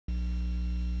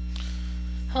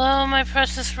Hello, my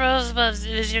precious rosebuds.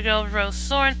 It is your girl,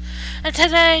 Thorn. And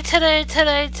today,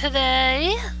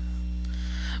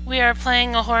 we are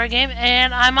playing a horror game,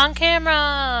 and I'm on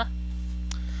camera.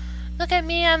 Look at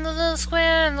me on the little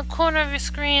square in the corner of your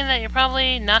screen that you're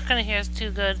probably not going to hear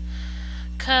too good.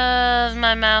 Because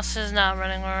my mouse is not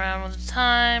running around with the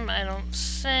time, I don't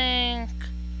think.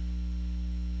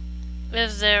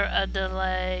 Is there a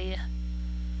delay?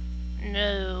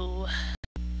 No.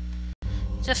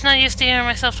 Just not used to hearing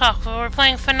myself talk, but we're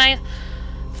playing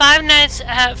Five Nights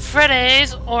at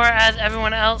Freddy's, or as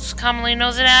everyone else commonly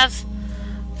knows it as,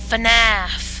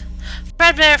 FNAF.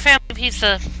 Fredbear Family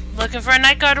Pizza. Looking for a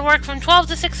night guard to work from 12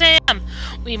 to 6 a.m.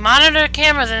 We monitor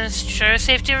cameras and ensure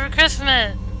safety of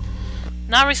recruitment.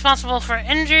 Not responsible for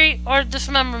injury or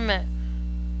dismemberment.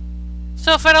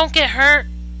 So if I don't get hurt,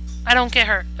 I don't get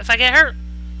hurt. If I get hurt,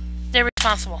 they're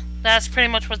responsible. That's pretty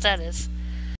much what that is.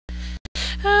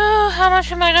 Oh, how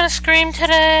much am I gonna scream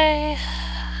today?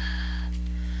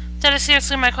 That is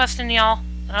seriously my question, y'all.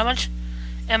 How much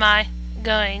am I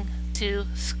going to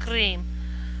scream?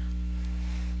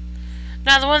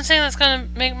 Now, the one thing that's gonna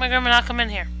make my grandma not come in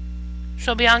here.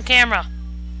 She'll be on camera.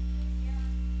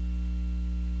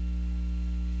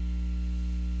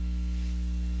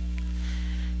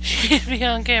 She'd be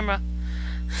on camera.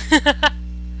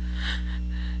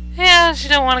 Yeah, she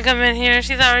don't want to come in here.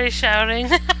 She's already shouting.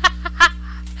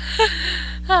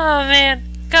 Oh man,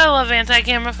 gotta love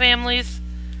anti-camera families.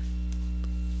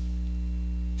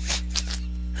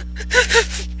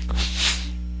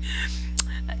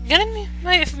 Gonna mute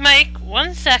my mic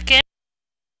 1 second.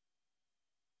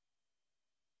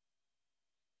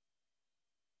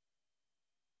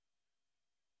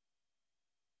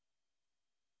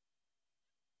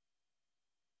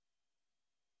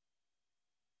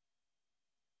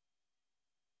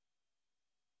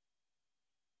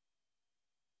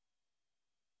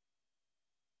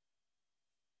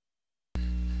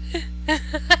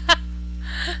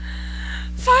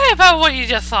 Sorry about what you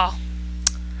just saw.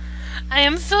 I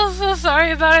am so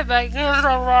sorry about it, but I can't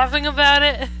stop laughing about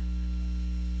it.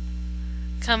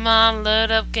 Come on,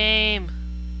 load up game.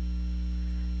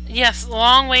 Yes,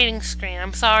 long waiting screen.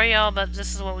 I'm sorry, y'all, but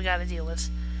this is what we gotta deal with.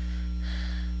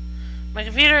 My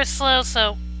computer is slow,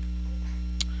 so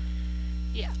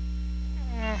yeah.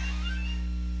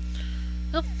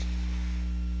 Oop.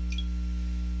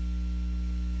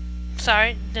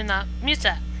 Sorry, did not mute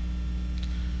that.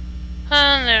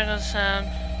 And there goes sound.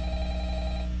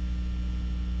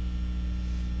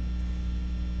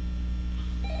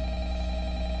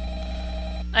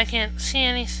 I can't see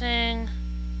anything.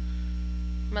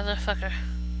 Motherfucker.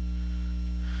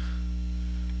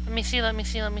 Let me see. Did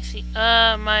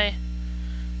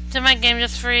my game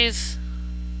just freeze?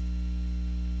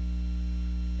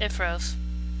 It froze.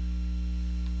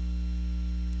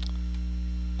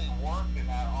 Worked in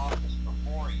that office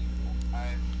before you.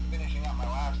 I'm finishing up my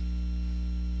last.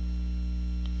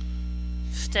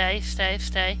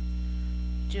 Stay.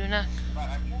 Do not. But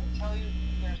I'm here to tell you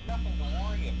there's nothing to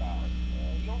worry about.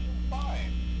 You'll be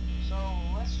fine. So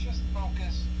let's just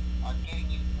focus on getting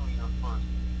you through your first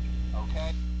week,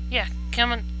 okay? Yeah,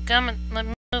 come on. Let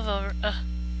me move over.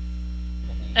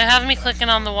 It has me clicking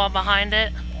on the wall behind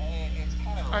it. It's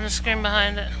kind of on the screen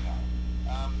behind it.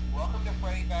 Welcome to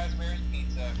Freddy Fazbear's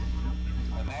Pizza,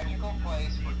 a magical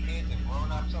place for kids and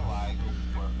grown-ups alike,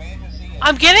 where fantasy and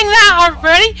I'm getting that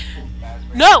already.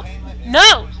 No.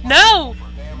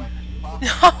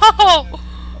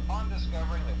 Upon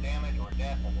discovering that damage or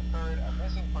death has occurred, a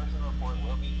missing person report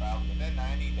will be filed within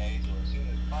 90 days or as soon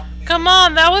as property. Come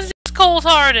on, that was just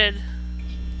cold-hearted.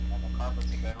 And the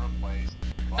carpets have been replaced.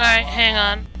 Alright, hang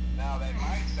on. Now that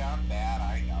might sound bad,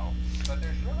 I know, but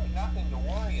there's really nothing to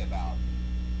worry about.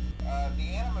 The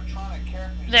animatronic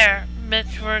characters. There,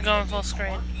 bitch, we're going full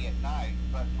screen. At night,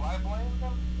 but do I blame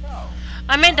them? No.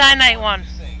 I may die night one.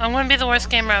 I'm gonna be the worst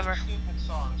gamer ever. Stupid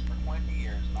songs for 20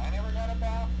 years, and I never got a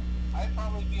bath. I'd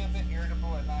probably be a bit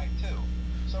irritable at night too.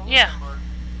 So remember, Yeah.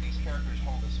 these characters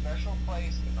hold a special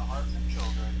place in the hearts of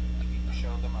children, and we need to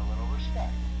show them a little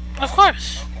respect. Of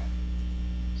course. Okay.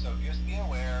 So just be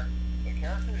aware, the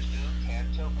characters do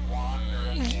tend to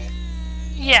wander a bit.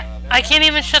 Yeah, I can't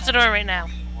even shut the door right now.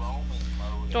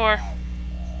 Door.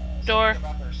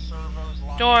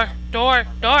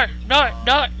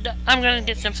 I'm gonna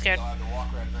get jump scared.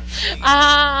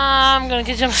 I'm gonna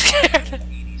get jump scared.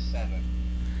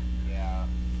 Yeah.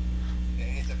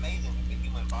 It's amazing that the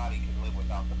human body can live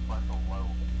without the frontal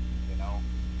lobe, you know?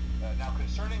 Now,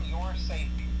 concerning your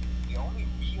safety, the only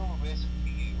real risk to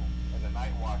you as a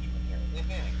night watchman here, if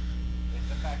any, is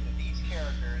the fact that these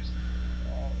characters,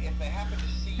 if they happen to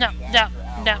see you after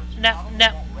hours,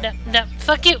 No.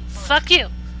 Fuck you.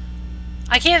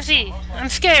 I can't see. Most I'm likely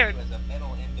scared. you as a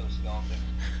metal endoskeleton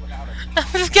without a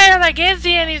I'm scared. I can't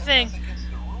see anything. That's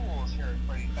against the rules here at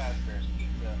Freddy Fazbear's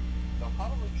Pizza. They'll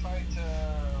probably try to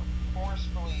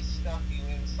forcefully stuff you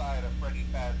inside a Freddy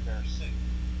Fazbear suit.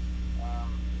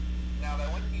 Now,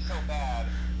 that wouldn't be so bad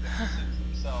if the suits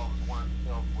themselves weren't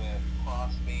filled with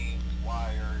cross beams,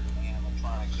 wires, and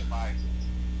animatronic devices,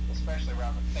 especially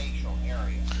around the facial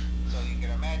area. So you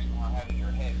can imagine how having your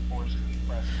head forcefully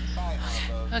pressed inside one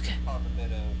of those Okay. would cause a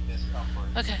bit of discomfort.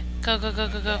 Okay, go, go, go,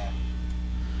 go, go.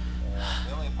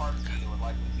 The only part of you that would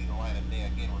likely see the light of day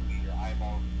again would be your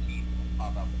eyeballs and teeth that would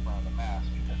pop out the front of the mask.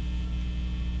 Because,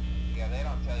 yeah, they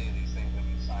don't tell you these things when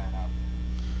you sign up.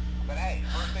 But hey,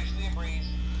 first station of the breeze.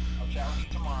 I'll chat with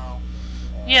you tomorrow.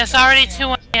 Yes, already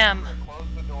 2 a.m. Close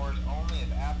the doors only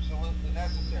if absolutely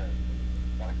necessary.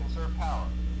 Gotta conserve power.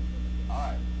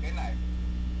 Alright, good night.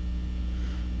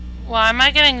 Why am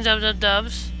I getting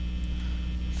dubs?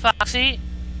 Foxy.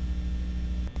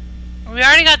 We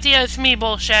already got the it's me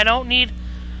bullshit. I don't need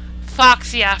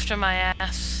Foxy after my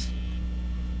ass.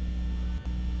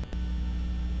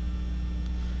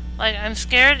 Like, I'm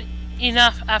scared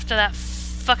enough after that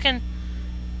fucking...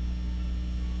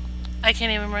 I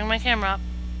can't even bring my camera up.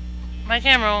 My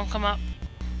camera won't come up.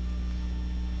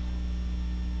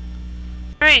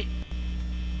 Great.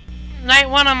 Night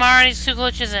 1, I'm already 2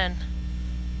 glitches in.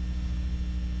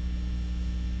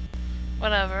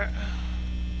 Whatever.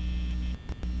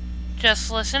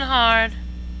 Just listen hard.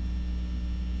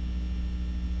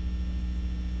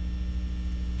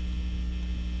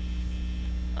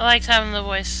 I liked having the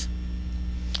voice.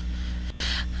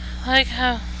 I like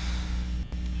how...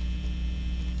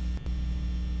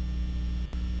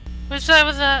 Which side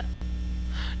was that?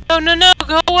 No, no, no!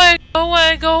 Go away! Go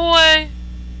away! Go away!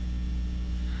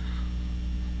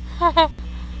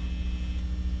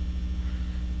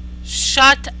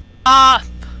 Shut up!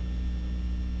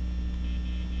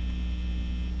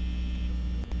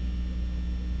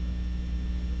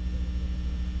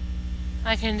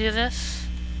 I can do this.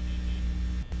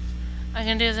 I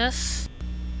can do this.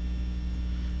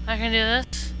 I can do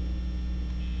this.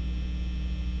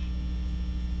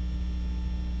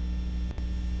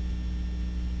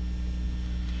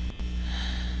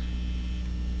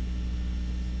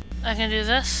 I can do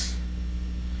this.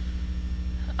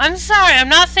 I'm sorry, I'm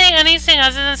not saying anything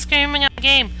other than screaming at the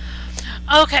game.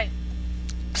 Okay,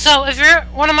 so if you're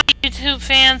one of my YouTube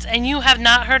fans and you have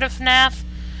not heard of FNAF,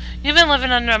 you've been living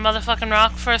under a motherfucking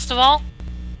rock, first of all.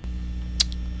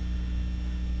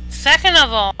 Second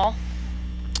of all,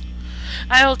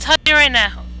 I will tell you right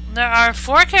now, there are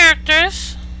 4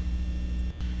 characters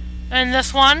in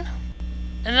this one.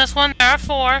 In this one, there are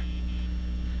 4.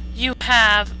 You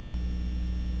have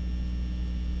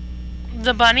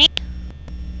the bunny.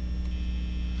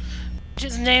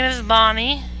 His name is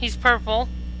Bonnie. He's purple.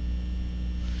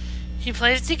 He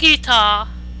plays the guitar.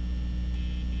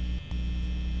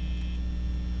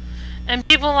 And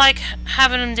people like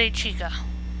having him date Chica.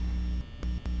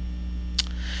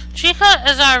 Chica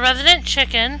is our resident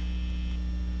chicken.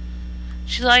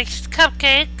 She likes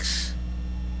cupcakes.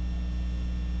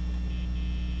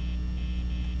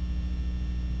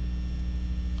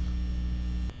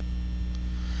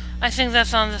 I think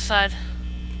that's on this side.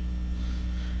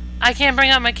 I can't bring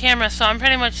up my camera, so I'm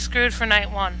pretty much screwed for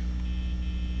night 1.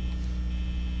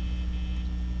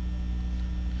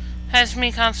 Has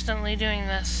me constantly doing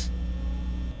this.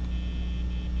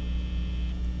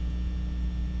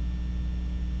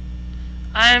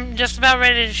 I'm just about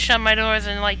ready to shut my doors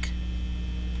and, like,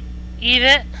 eat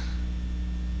it.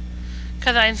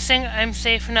 Because I think I'm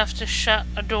safe enough to shut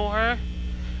a door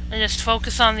and just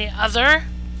focus on the other.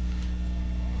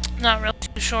 Not really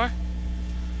too sure.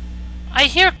 I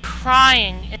hear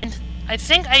crying, and I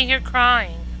think I hear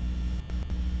crying.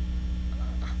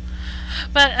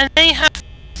 But, and then you have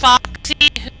Foxy,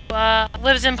 who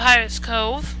lives in Pirate's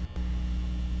Cove.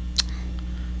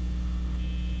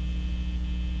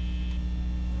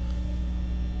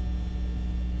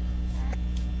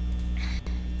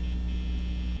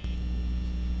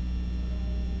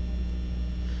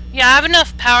 Yeah, I have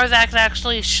enough power that I could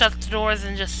actually shut the doors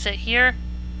and just sit here.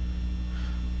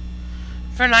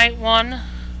 For night 1.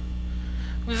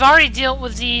 We've already dealt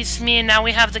with these, me, and now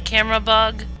we have the camera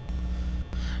bug.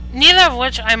 Neither of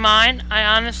which I mind. I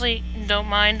honestly don't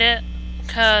mind it,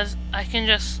 because I can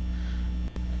just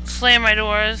slam my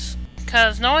doors,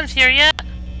 because no one's here yet.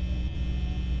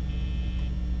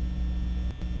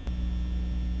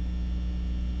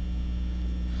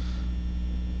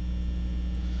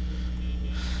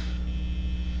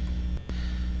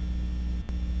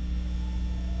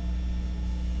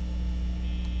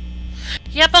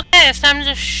 Yep, okay, it's time to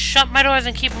just shut my doors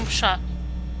and keep them shut.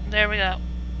 There we go.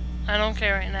 I don't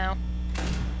care right now.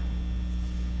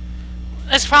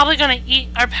 It's probably gonna eat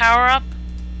our power up.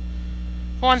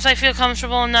 Once I feel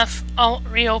comfortable enough, I'll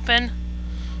reopen.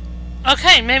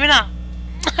 Okay, maybe not.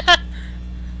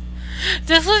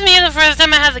 This was me the first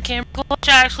time I had the camera glitch.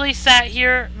 I actually sat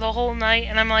here the whole night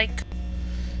and I'm like,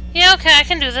 yeah, okay, I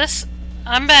can do this.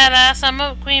 I'm badass. I'm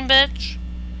a queen bitch.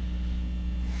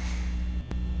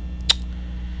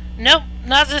 Nope,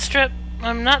 not this trip.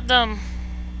 I'm not dumb.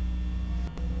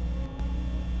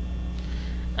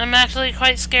 I'm actually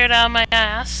quite scared out of my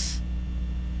ass.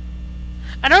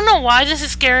 I don't know why this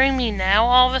is scaring me now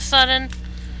all of a sudden.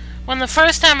 When the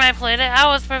first time I played it, I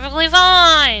was perfectly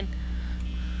fine.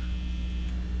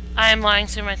 I am lying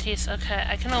through my teeth. Okay,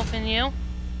 I can open you.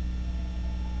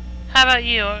 How about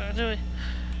you? Or do we...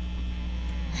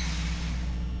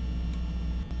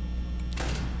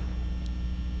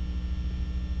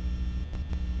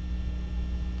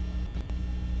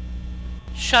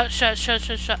 Shut, shut, shut,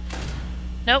 shut, shut.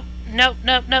 Nope, nope,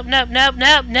 nope, nope, nope, nope,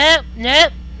 nope, nope,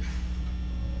 nope.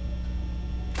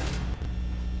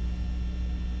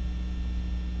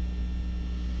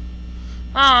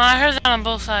 Oh, I heard that on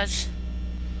both sides.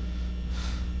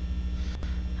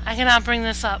 I cannot bring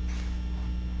this up.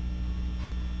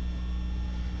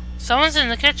 Someone's in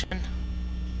the kitchen.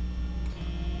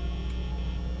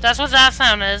 That's what that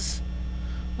sound is.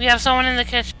 We have someone in the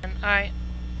kitchen. Alright.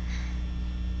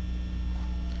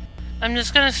 I'm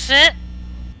just gonna sit,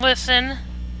 listen,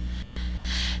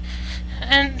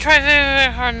 and try very,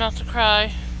 very hard not to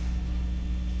cry.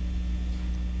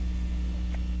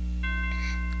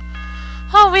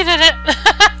 Oh, we did it!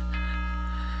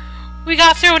 We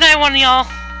got through night one, y'all.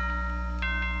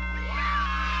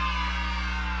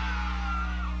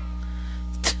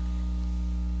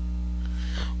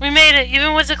 We made it,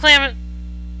 even with the clam.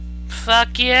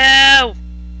 Fuck you!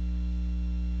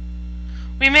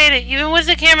 We made it, even with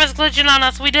the cameras glitching on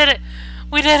us. We did it!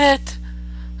 We did it!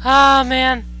 Ah,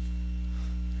 man.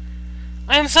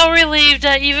 I am so relieved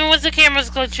that even with the cameras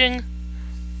glitching,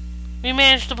 we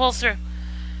managed to pull through.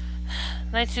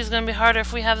 Night 2 is going to be harder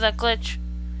if we have that glitch.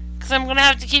 Because I'm going to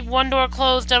have to keep one door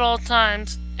closed at all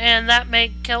times. And that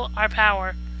may kill our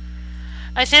power.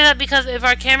 I say that because if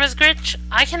our cameras glitch,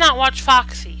 I cannot watch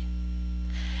Foxy.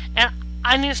 And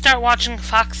I need to start watching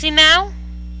Foxy now.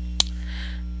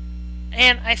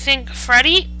 And I think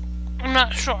Freddy? I'm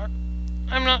not sure.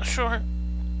 I'm not sure.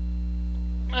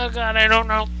 Oh god, I don't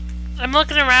know. I'm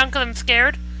looking around because I'm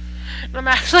scared. And I'm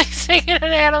actually singing an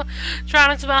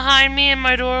animatronics behind me in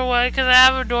my doorway because I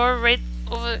have a door right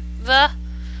over there.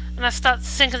 And I start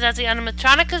thinking that the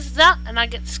animatronic is that, and I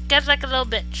get scared like a little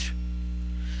bitch.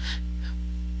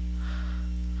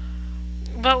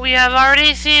 But we have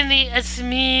already seen the It's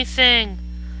Me thing.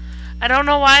 I don't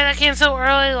know why that came so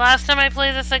early. Last time I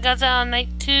played this, I got that on night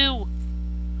 2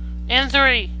 and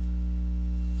 3.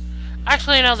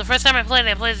 Actually, no, the first time I played it,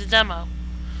 I played the demo.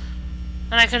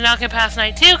 And I could not get past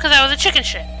night 2 because I was a chicken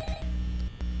shit.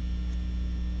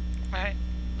 Alright,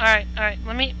 alright, alright,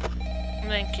 let me...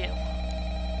 Thank you.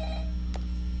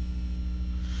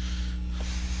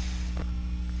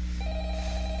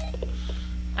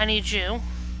 I need you.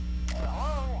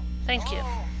 Hello? Thank you.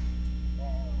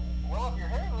 Well, if you're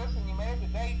hearing this and you made it to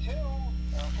day 2,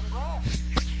 congrats.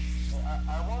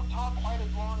 I won't talk quite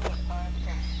as long this time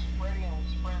since Freddy and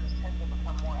his friends tend to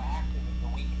become more active as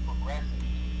the week progresses.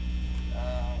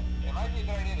 It might be a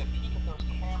good idea to peek at those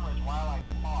cameras while I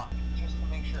talk, just to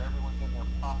make sure everyone's in their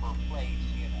proper place,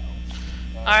 you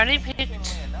know. Already peeked.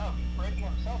 Interestingly enough, Freddy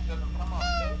himself doesn't come on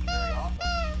stage very often.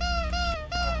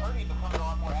 I heard he becomes a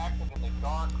lot more active in the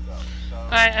dark, though. So,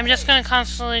 Alright, I'm just gonna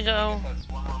constantly go... That's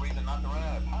one more reason not to run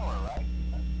out of power, right?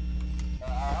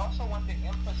 I also want to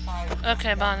emphasize...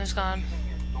 Okay, Bonnie's gone.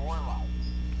 Your door lights.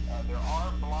 There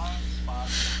are blind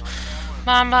spots in your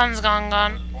camera. Bon's gone.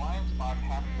 Those blind spots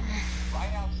happen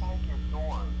right outside your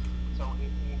doors. So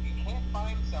if you can't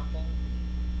find something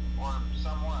or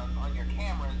someone on your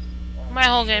cameras... My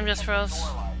whole game just froze.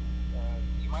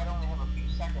 You might only have a few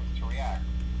seconds to react.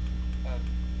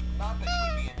 Not that you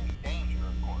would be in any danger,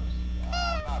 of course.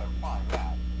 I'm not implying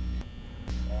that.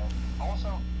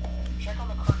 Also, check on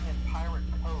the curtain in Pirate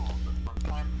Cove from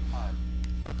time to time.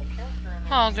 The character in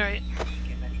there Oh, great. is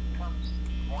unique in that he becomes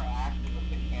more active if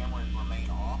the cameras remain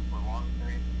off for long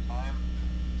periods of time.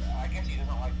 I guess he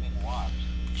doesn't like being watched.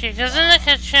 Chica's in the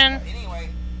kitchen. Anyway,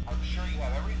 I'm sure you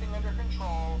have everything under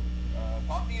control.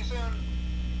 Talk to you soon.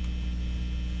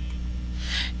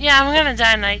 Yeah, I'm gonna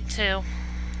die night 2.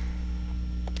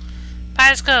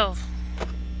 Pirate's Cove.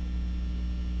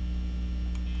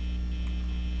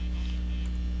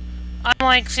 I'm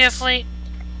like, seriously.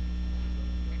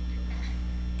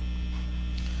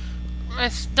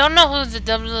 don't know who the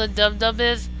dub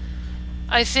is.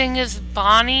 I think it's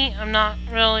Bonnie. I'm not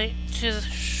really too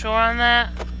sure on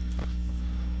that.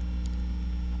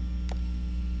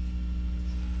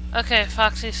 Okay,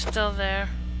 Foxy's still there.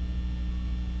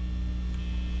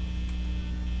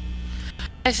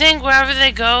 I think wherever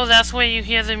they go, that's where you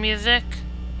hear the music.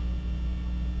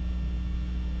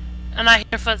 And I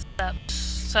hear footsteps,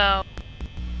 so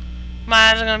my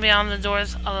eyes are gonna be on the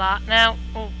doors a lot now.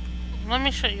 Oh, let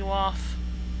me shut you off.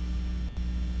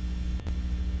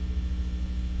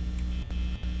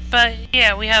 But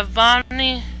yeah, we have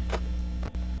Bonnie.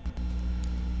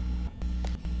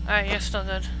 Alright, you're still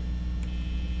good.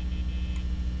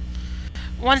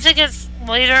 Once it gets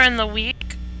later in the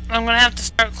week, I'm gonna have to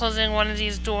start closing one of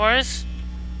these doors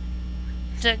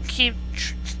to keep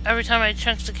every time I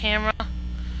check the camera.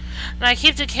 And I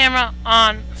keep the camera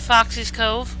on Foxy's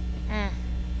Cove.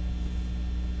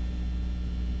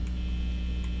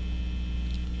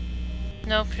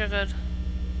 Nope, you're good.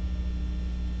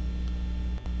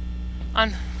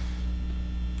 On.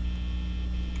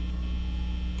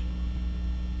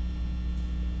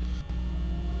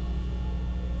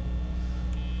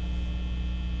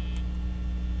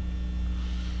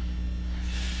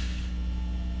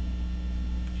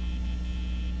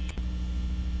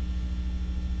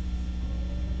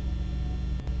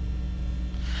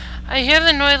 I hear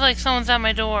the noise like someone's at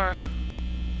my door.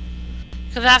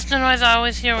 Because that's the noise I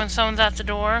always hear when someone's at the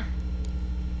door.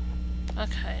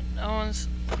 Okay, no one's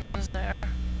there.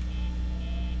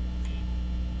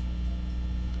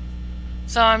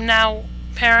 So I'm now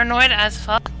paranoid as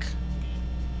fuck.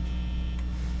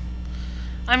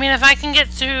 I mean, if I can get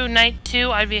through night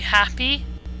 2, I'd be happy.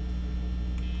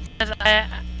 Because I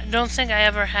don't think I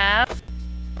ever have.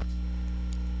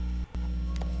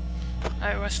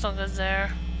 Alright, we're still good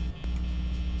there.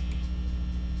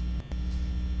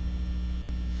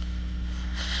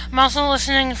 I'm also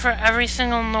listening for every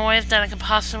single noise that I could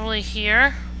possibly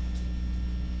hear.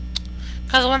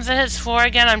 Because once it hits 4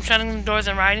 again, I'm shutting the doors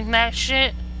and riding that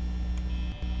shit.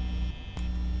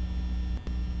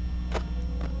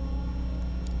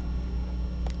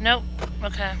 Nope.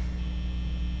 Okay.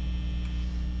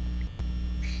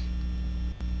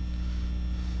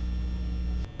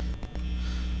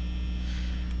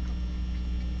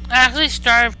 I actually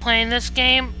started playing this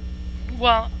game,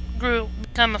 well,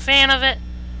 become a fan of it,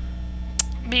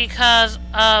 because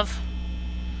of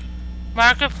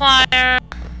Markiplier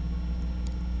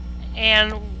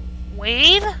and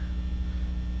Wade.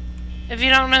 If you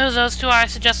don't know who those two are, I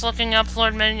suggest looking up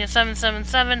Lord Mania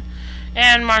 777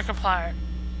 and Markiplier.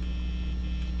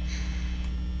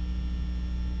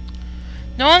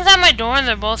 No one's at my door and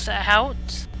they're both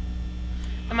out.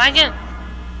 Am I getting...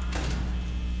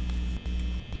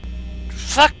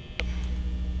 Fuck.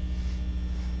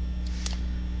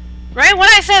 Right when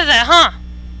I said that, huh?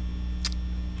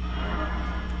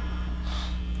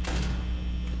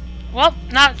 Well,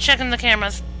 not checking the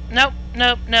cameras. Nope,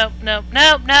 nope, nope, nope,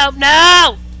 nope, nope,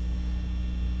 no!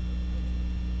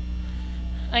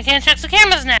 I can't check the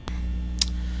cameras now.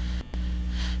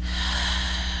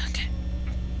 Okay.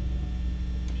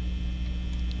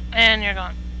 And you're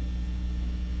gone.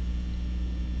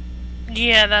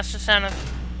 Yeah, that's the sound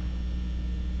of...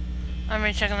 I'm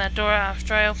rechecking that door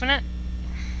after I open it.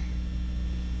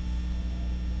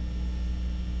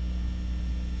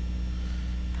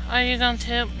 Are you going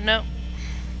to? Nope.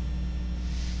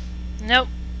 Nope.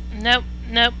 Nope.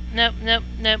 Nope. Nope. Nope.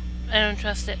 Nope. I don't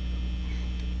trust it.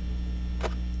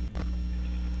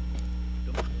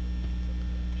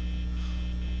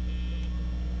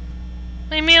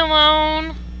 Leave me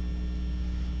alone.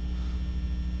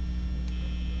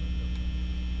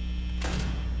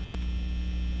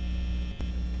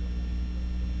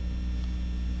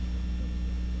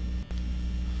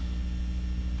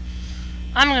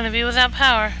 I'm gonna be without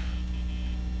power.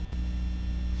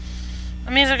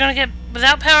 I'm either gonna get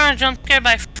without power and jump scared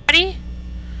by Freddy,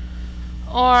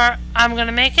 or I'm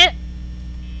gonna make it.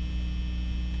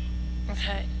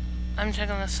 Okay, I'm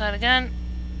checking this side again,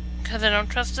 because I don't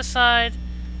trust this side.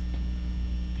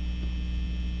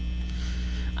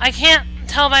 I can't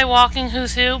tell by walking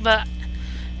who's who, but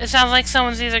it sounds like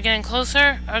someone's either getting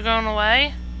closer or going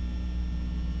away.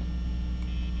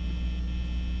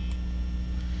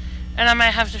 And I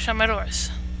might have to shut my doors.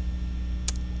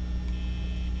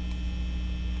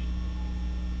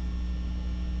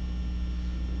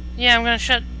 Yeah, I'm gonna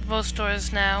shut both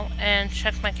doors now and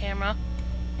check my camera.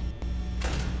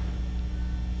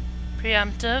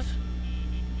 Preemptive.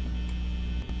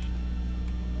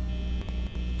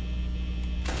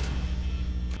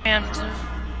 Preemptive.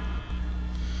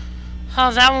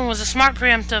 Oh, that one was a smart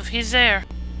preemptive. He's there.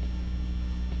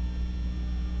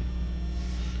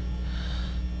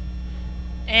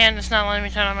 And it's not letting me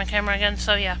turn on my camera again,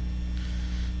 so yeah.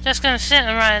 Just gonna sit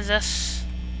and ride this.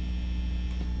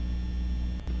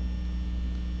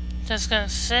 Just gonna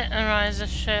sit and ride this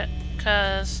shit,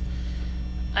 because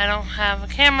I don't have a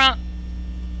camera.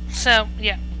 So,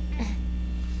 yeah.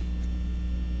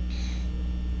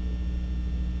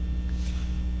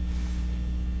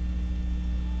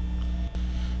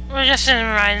 We're just sitting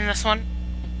and riding this one.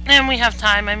 And we have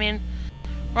time, I mean,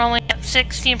 we're only at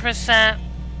 16%.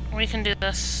 We can do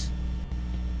this.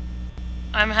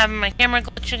 I'm having my camera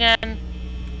glitch again.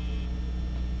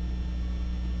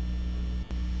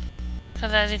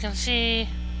 Because as you can see,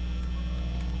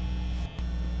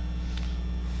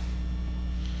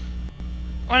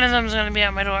 one of them is going to be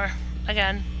at my door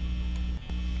again.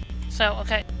 So,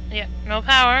 okay, yeah, no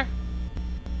power.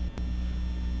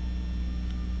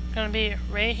 Gonna be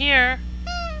right here.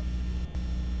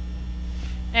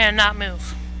 And not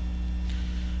move.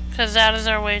 Because that is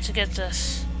our way to get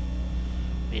this.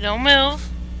 We don't move.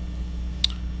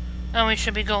 And we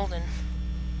should be golden.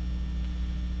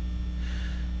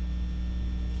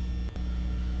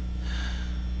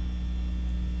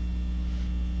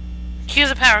 Cue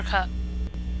the power cut.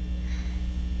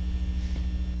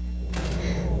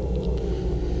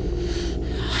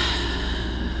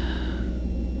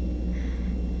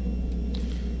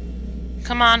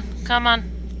 Come on, come on,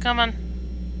 come on.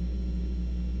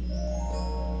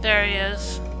 There he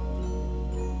is.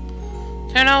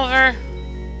 Turn over.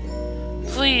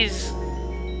 Please.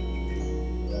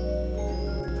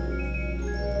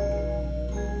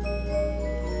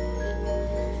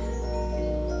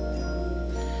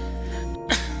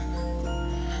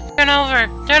 Turn over.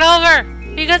 Turn over.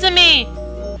 Be good to me.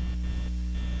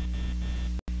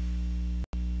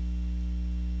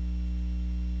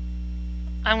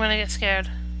 I'm gonna get scared.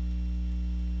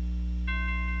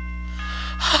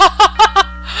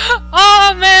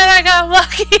 Oh man, I got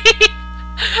lucky!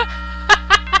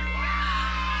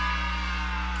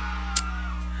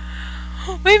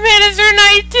 We made it through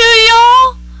night 2,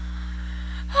 y'all!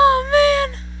 Oh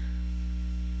man!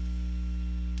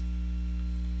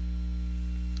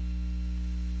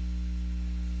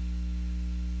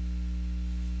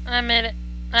 I made it.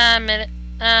 I made it.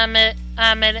 I made it.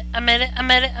 I made it. I made it. I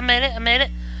made it. I made it. I made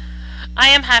it. I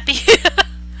am happy.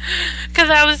 Because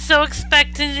I was so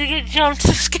expecting to get jumped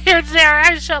and scared there.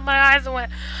 I shut my eyes and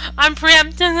went, I'm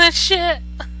preempting this shit.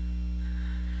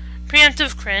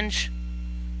 Preemptive cringe.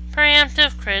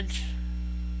 Preemptive cringe.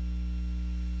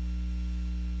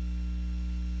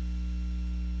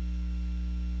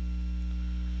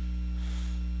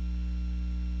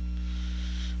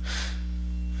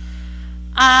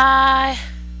 I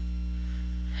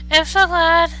am so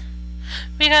glad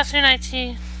we got through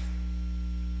 19.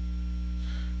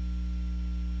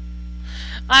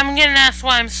 I'm getting asked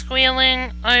why I'm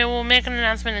squealing. I will make an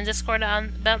announcement in Discord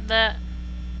about that.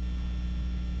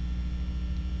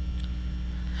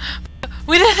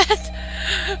 We did it!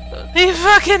 We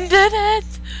fucking did it!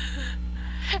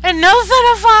 And no son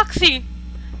of Foxy!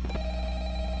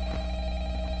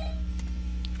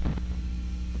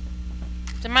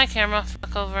 Did my camera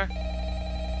fuck over?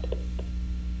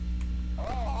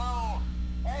 Hello.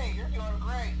 Hey, you're doing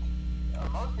great.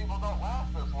 Most people don't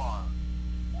last this long.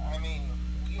 I mean,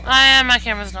 my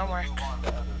cameras don't work. Move on to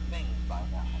other things by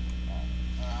now.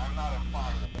 I'm not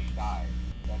implying that they died.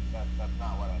 That's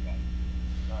not what I meant.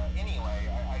 Anyway,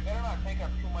 I better not take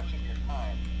up too much of your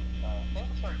time.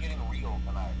 Things are getting real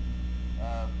tonight.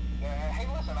 Hey,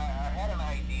 listen, I had an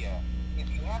idea. If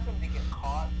you happen to get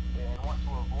caught and want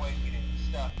to avoid getting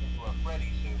stuffed into a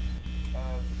Freddy suit,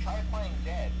 try playing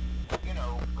dead. You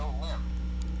know, go limp.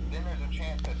 Then there's a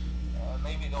chance that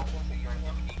maybe they'll think that you're an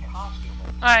empty costume.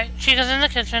 Alright, Chica's in the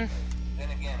kitchen. Then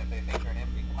again, if they think you're an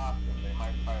empty costume, they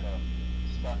might try to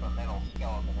stuff a metal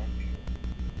skeleton into you.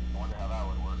 I wonder how that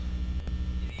would work.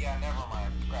 Yeah, never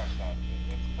mind. Scratch that.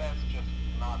 It's best just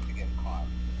not to get caught.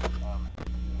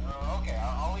 Okay,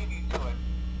 I'll leave you to it.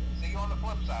 See you on the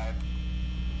flip side.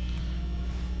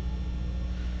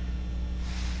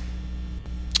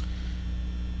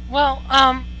 Well,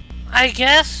 I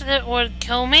guess it would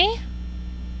kill me.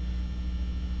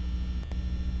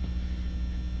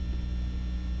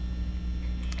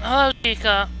 Hello,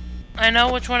 Chica. I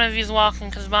know which one of you's walking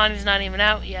because Bonnie's not even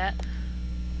out yet.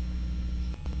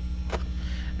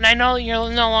 And I know you're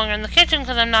no longer in the kitchen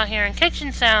because I'm not hearing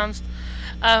kitchen sounds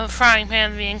of frying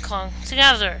pans being clung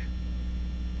together.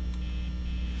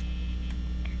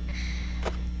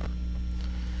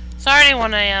 It's already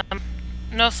 1 AM.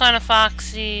 No sign of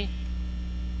Foxy.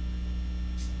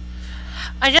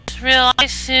 I just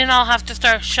realized soon I'll have to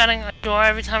start shutting the door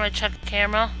every time I check the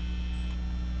camera.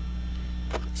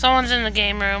 Someone's in the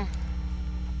game room.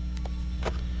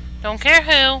 Don't care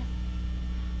who.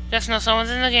 Just know someone's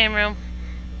in the game room.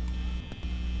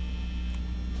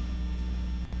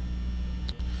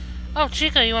 Oh,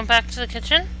 Chica, you went back to the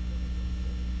kitchen?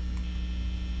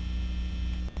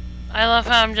 I love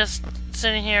how I'm just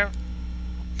sitting here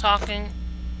talking.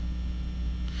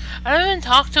 I don't even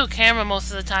talk to a camera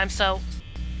most of the time, so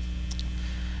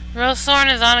Rose Thorn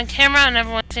is on a camera and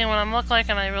everyone's seeing what I look like,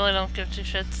 and I really don't give two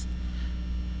shits.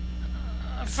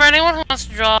 For anyone who wants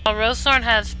to draw, Rose Thorn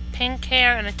has pink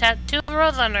hair and a tattoo of a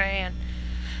rose on her hand,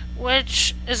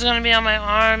 which is going to be on my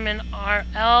arm in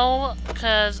RL,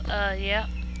 because, yeah.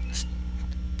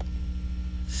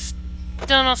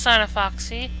 Still no sign of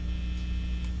Foxy.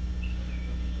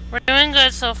 We're doing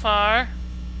good so far.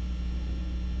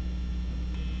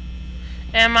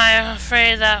 Am I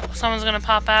afraid that someone's gonna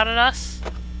pop out at us?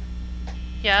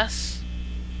 Yes.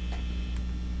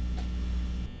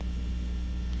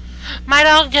 My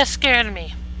dog just scared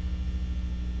me.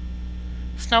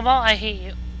 Snowball, I hate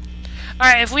you.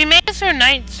 Alright, if we make it through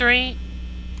night 3...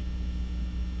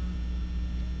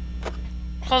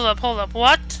 Hold up,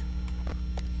 what?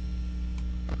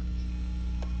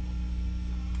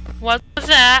 What was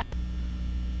that?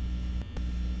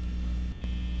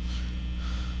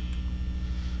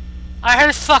 I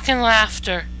heard fucking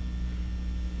laughter.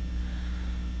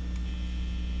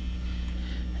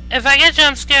 If I get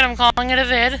jump scared, I'm calling it a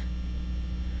vid.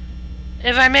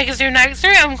 If I make it through night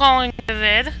 3, I'm calling it a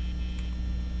vid.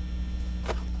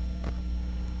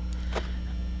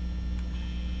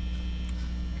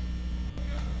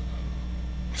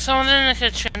 Someone's in the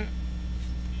kitchen.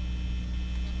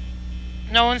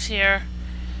 No one's here.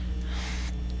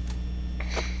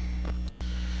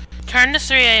 Turn to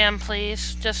 3 AM,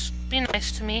 please. Just be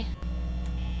nice to me.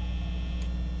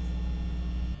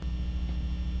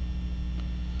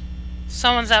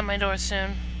 Someone's at my door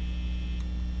soon.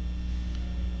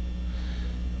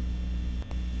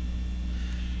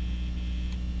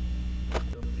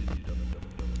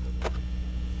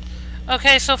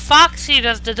 Okay, so Foxy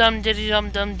does the dum diddy dum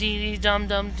dum dee dee dum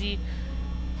dum dee.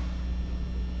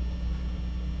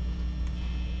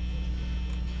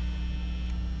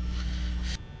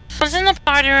 Someone's in the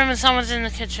party room and someone's in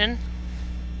the kitchen.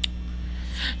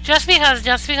 Just because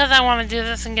I want to do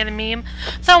this and get a meme.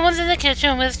 Someone's in the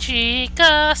kitchen with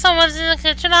Chica. Someone's in the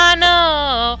kitchen, I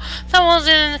know. Someone's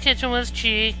in the kitchen with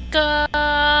Chica.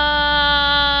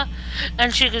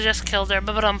 And Chica just killed her.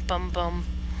 Ba-ba-dum-bum-bum.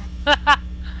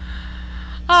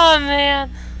 Oh, man.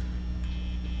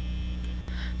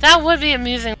 That would be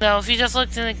amusing, though, if you just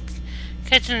looked in the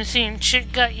kitchen and seen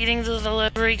Chica eating the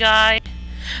delivery guy.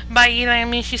 By eating, I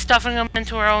mean she's stuffing him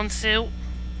into her own suit.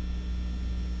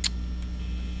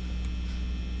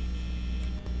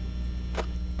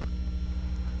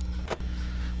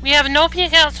 We have no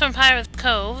peek outs from Pirate's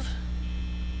Cove.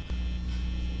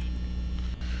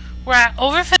 We're at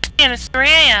over 50 and it's 3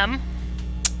 AM.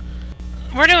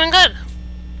 We're doing good.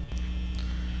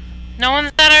 No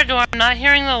one's at our door. I'm not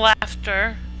hearing the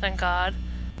laughter. Thank God.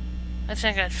 I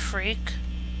think I'd freak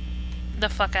the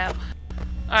fuck out.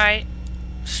 Alright.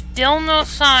 Still no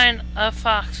sign of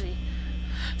Foxy.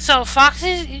 So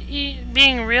Foxy's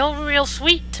being real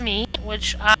sweet to me,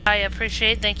 which I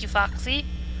appreciate. Thank you, Foxy.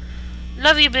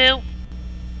 Love you, boo.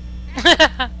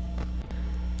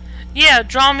 Yeah,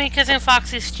 draw me kissing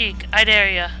Foxy's cheek. I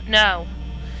dare ya. No.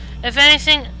 If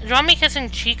anything, draw me kissing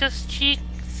Chica's cheek,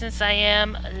 since I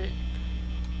am...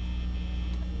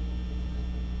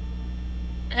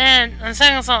 And on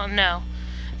second assault, no.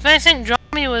 If anything, draw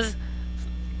me with...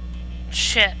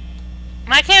 Shit.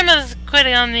 My camera's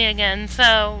quitting on me again,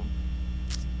 so...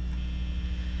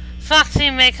 Foxy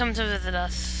may come to visit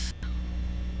us.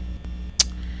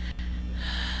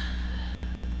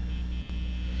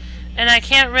 And I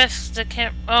can't risk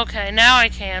the okay, now I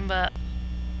can, but...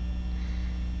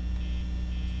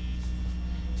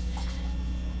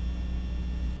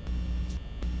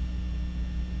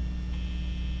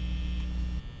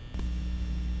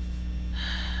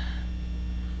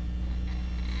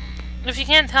 If you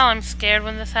can't tell, I'm scared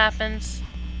when this happens.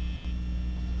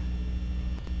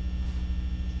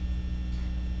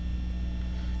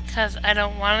 Because I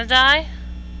don't want to die.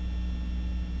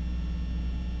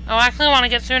 I actually want to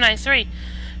get through night 3.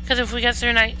 Because if we get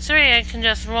through night 3, I can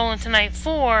just roll into night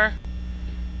 4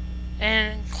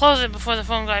 and close it before the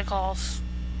phone guy calls.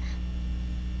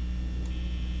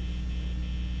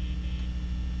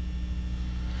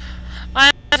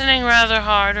 I'm listening rather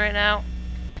hard right now.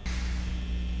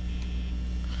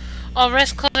 I'll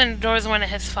risk closing the doors when it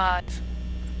hits 5.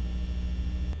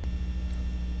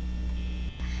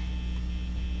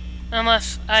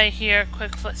 Unless I hear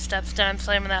quick footsteps, then I'm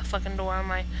slamming that fucking door on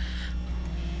my...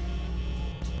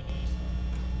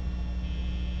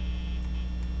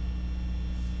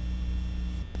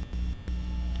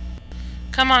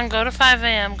 Come on, go to 5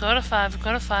 a.m. Go to 5,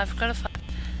 go to 5, go to 5.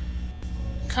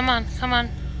 Come on, come on.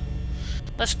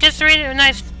 Let's get 3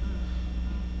 nights.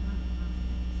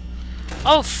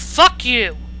 Oh, fuck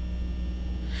you.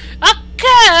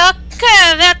 Okay,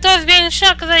 okay, that door's being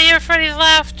shut because I hear Freddy's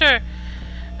laughter.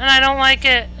 And I don't like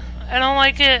it. I don't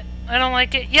like it. I don't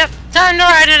like it. Yep, time to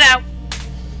write it out.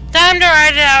 Time to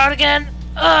write it out again.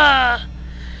 Ugh.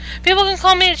 People can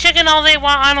call me a chicken all they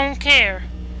want, I don't care.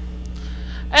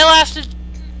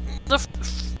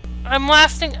 I'm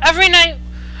lasting every night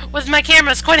with my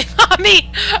camera squinting on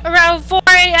me around 4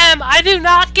 a.m. I do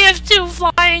not give two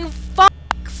flying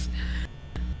fucks.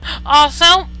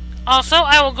 Also,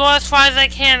 I will go as far as I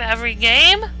can every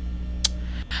game.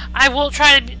 I will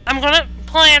try to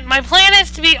my plan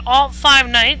is to be all 5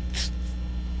 nights.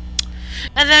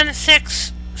 And then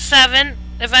 6, 7,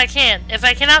 if I can. If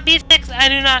I cannot beat 6, I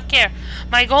do not care.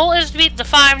 My goal is to beat the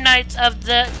 5 nights of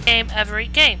the game every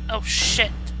game. Oh,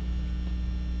 shit.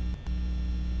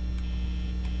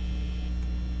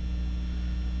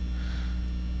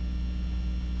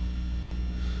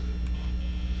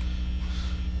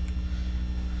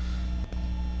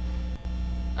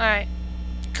 Alright.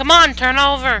 Come on, turn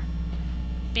over.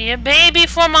 Be a baby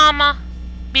for mama.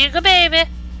 Be a good baby.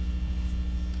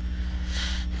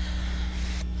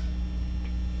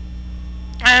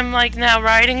 I'm like now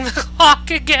riding the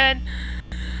clock again.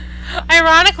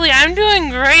 Ironically, I'm doing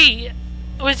great.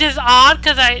 Which is odd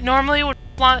because I normally would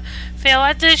fail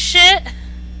at this shit.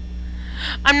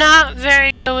 I'm not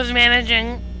very good with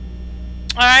managing.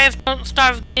 Alright, if Don't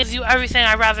Starve gives you everything,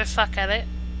 I'd rather suck at it.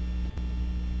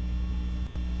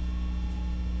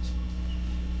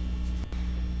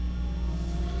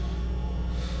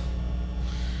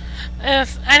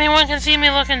 If anyone can see me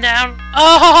looking down.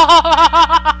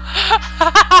 Oh!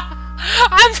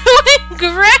 I'm doing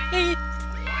great!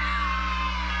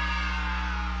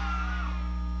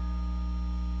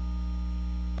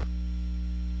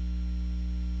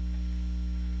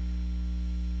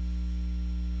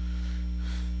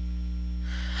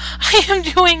 I am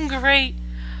doing great.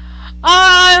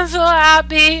 Oh, I'm so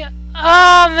happy.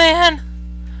 Oh, man.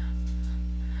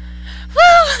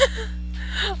 Woo!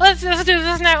 Let's just do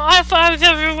this now. High fives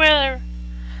everywhere.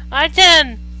 I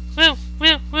 10. Woo,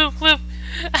 woo, woo, woo.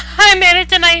 I made it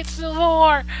to night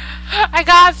 4. I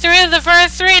got through the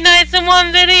first 3 nights in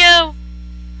one video.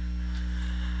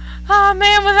 Oh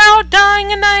man, without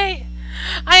dying a night.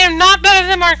 I am not better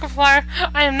than Markiplier.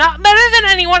 I am not better than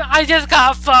anyone. I just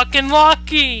got fucking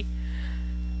lucky.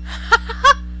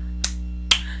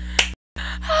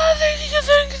 Oh, thank you,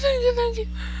 thank you, thank you, thank you.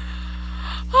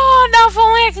 Oh, now if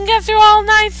only I can get through all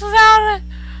nights without it.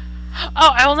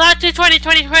 Oh, I will not do 20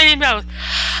 mode.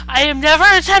 I am never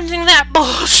attempting that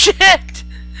bullshit.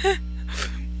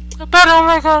 But oh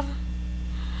my god.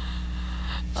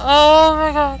 Oh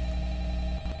my god.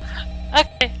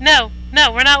 Okay, no,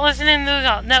 we're not listening to the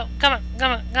call. No, come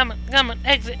on.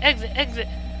 Exit.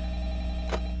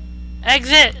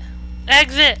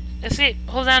 Escape.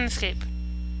 Hold on, escape.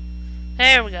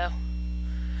 There we go.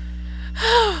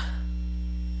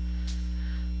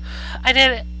 I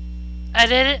did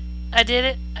it.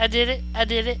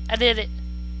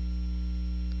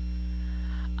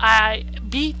 I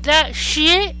beat that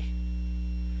shit.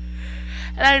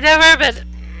 And I've never been...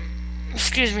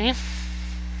 Excuse me.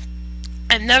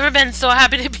 I've never been so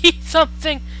happy to beat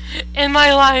something in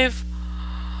my life.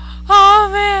 Oh,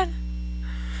 man.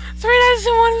 3 nights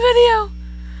in one video.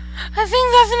 I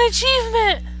think that's an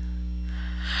achievement.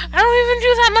 I don't even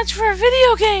do that much for a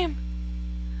video game.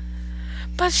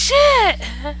 But shit!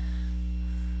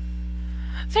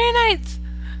 3 nights.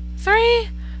 3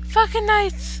 fucking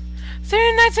nights.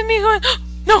 3 nights of me going,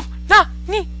 no, nah,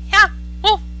 me, yeah,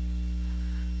 oh.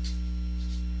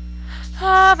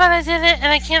 Oh, but I did it,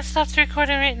 and I can't stop the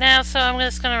recording right now, so I'm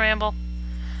just gonna ramble.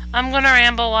 I'm gonna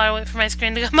ramble while I wait for my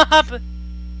screen to come up.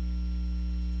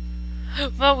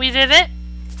 But we did it.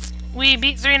 We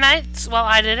beat 3 nights. Well,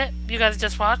 I did it. You guys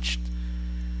just watched.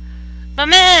 But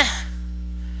man,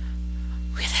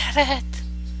 we did it.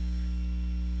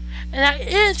 And that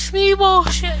it's me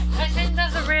bullshit. I think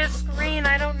that's a rare screen.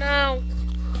 I don't know.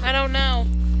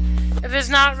 If it's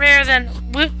not rare, then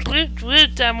woot.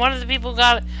 I'm one of the people who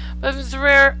got it. But if it's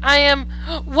rare, I am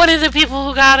one of the people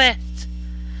who got it.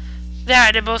 There,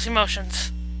 I did both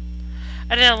emotions.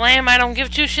 I did a lame, I don't give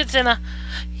 2 shits in a...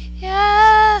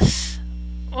 Yes!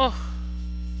 Oh.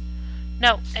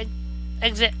 No.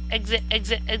 Exit.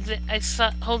 I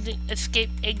saw holding escape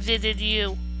exited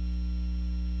you.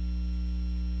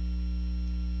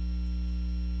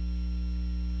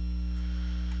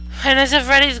 And as if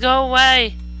Freddy's go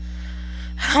away.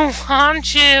 I don't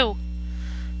want you.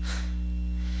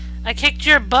 I kicked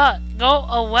your butt. Go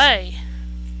away.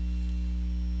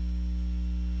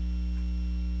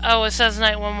 Oh, it says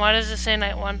night 1. Why does it say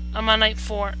night 1? I'm on night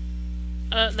 4.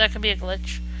 That could be a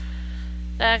glitch.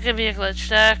 That could be a glitch.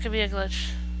 That could be a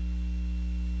glitch.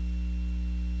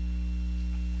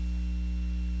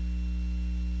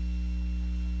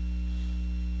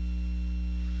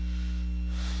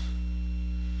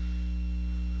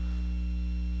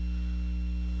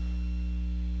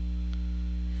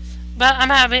 But I'm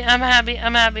happy, I'm happy,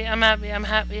 I'm happy, I'm happy, I'm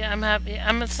happy, I'm happy.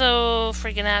 I'm so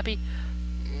freaking happy.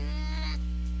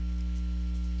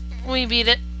 We beat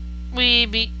it. We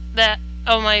beat that.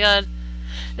 Oh my god.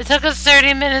 It took us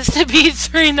 30 minutes to beat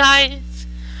 3 nights.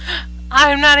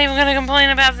 I'm not even gonna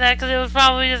complain about that because it was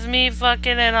probably just me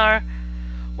fucking and our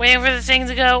waiting for this thing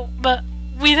to go. But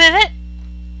we did it.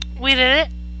 We did it.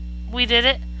 We did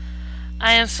it.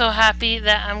 I am so happy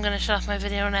that I'm gonna shut off my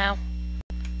video now.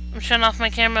 I'm shutting off my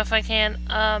camera if I can.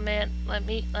 Man, let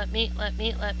me.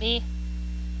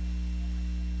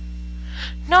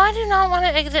 No, I do not want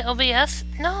to exit OBS.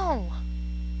 No.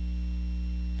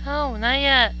 No, not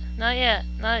yet. Not yet.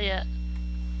 Not yet.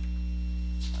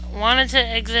 I wanted to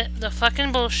exit the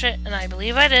fucking bullshit, and I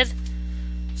believe I did.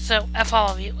 So, F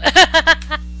all of you.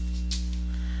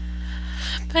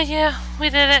 But yeah, we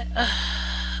did it.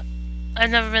 I've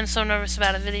never been so nervous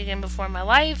about a video game before in my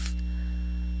life.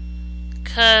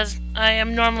 Because I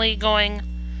am normally going,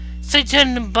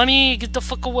 Satan, bunny, get the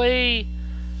fuck away.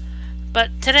 But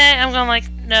today I'm going like,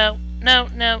 no, no,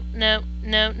 no, no,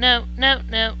 no, no, no, no,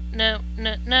 no, no,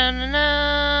 no, no,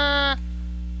 no.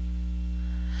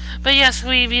 But yes,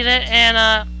 we beat it,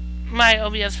 and my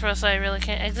OBS Pro, so I really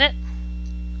can't exit.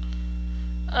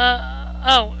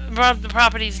 Oh, the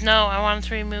properties, no, I wanted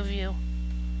to remove you.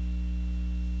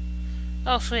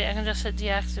 Oh, sweet, I can just hit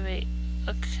deactivate.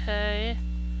 Okay.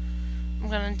 I'm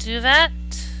gonna do that.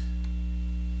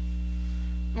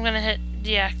 I'm gonna hit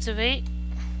deactivate.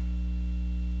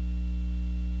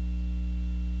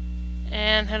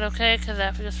 And hit OK, because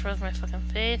that just froze my fucking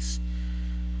face.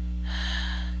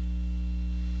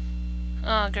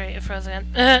 Oh, great, it froze again.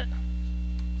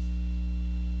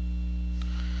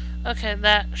 Okay,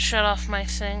 that shut off my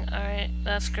thing. Alright,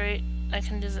 that's great. I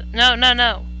can do that. No, no,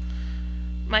 no.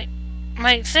 My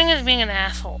thing is being an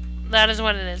asshole. That is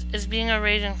what it is. It's being a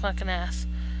raging fucking ass.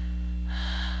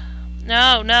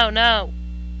 No, no, no.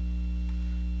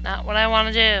 Not what I want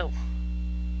to do.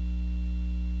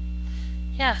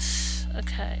 Yes.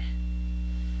 Okay.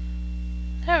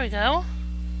 There we go.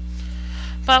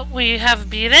 But we have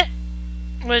beat it,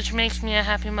 which makes me a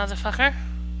happy motherfucker.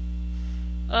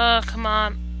 Oh, come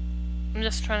on. I'm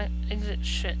just trying to exit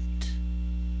shit.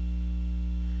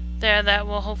 There, that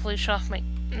will hopefully shut off my...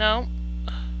 No.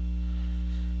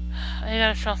 I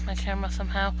gotta shut off my camera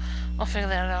somehow. I'll figure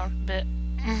that out a bit.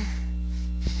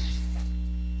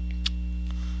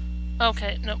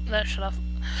 Okay, nope, that shut off.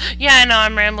 Yeah, I know,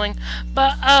 I'm rambling.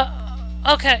 But,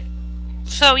 okay.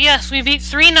 So, yes, we beat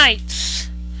 3 nights.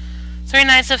 3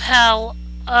 nights of hell.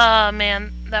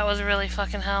 Man, that was really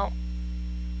fucking hell.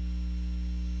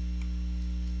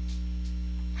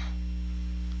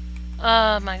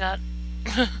 Oh my god.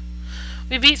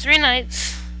 We beat 3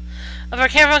 nights of our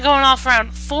camera going off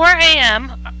around 4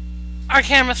 a.m. Our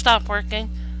camera stopped working,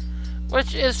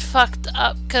 which is fucked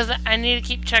up because I need to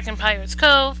keep checking Pirates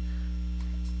Cove.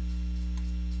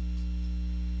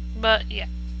 But yeah,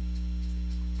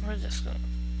 we're just gonna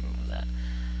remove that.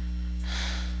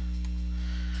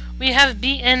 We have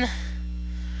beaten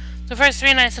the first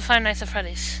 3 nights of 5 Nights at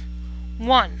Freddy's.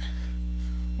 1.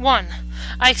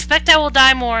 I expect I will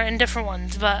die more in different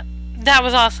ones, but that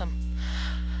was awesome.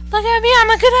 Look at me, I'm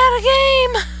a good at a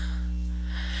game!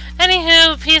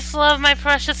 Anywho, peace, love, my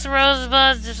precious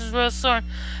rosebuds. This is Thorn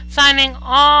signing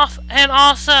off, and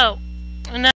also...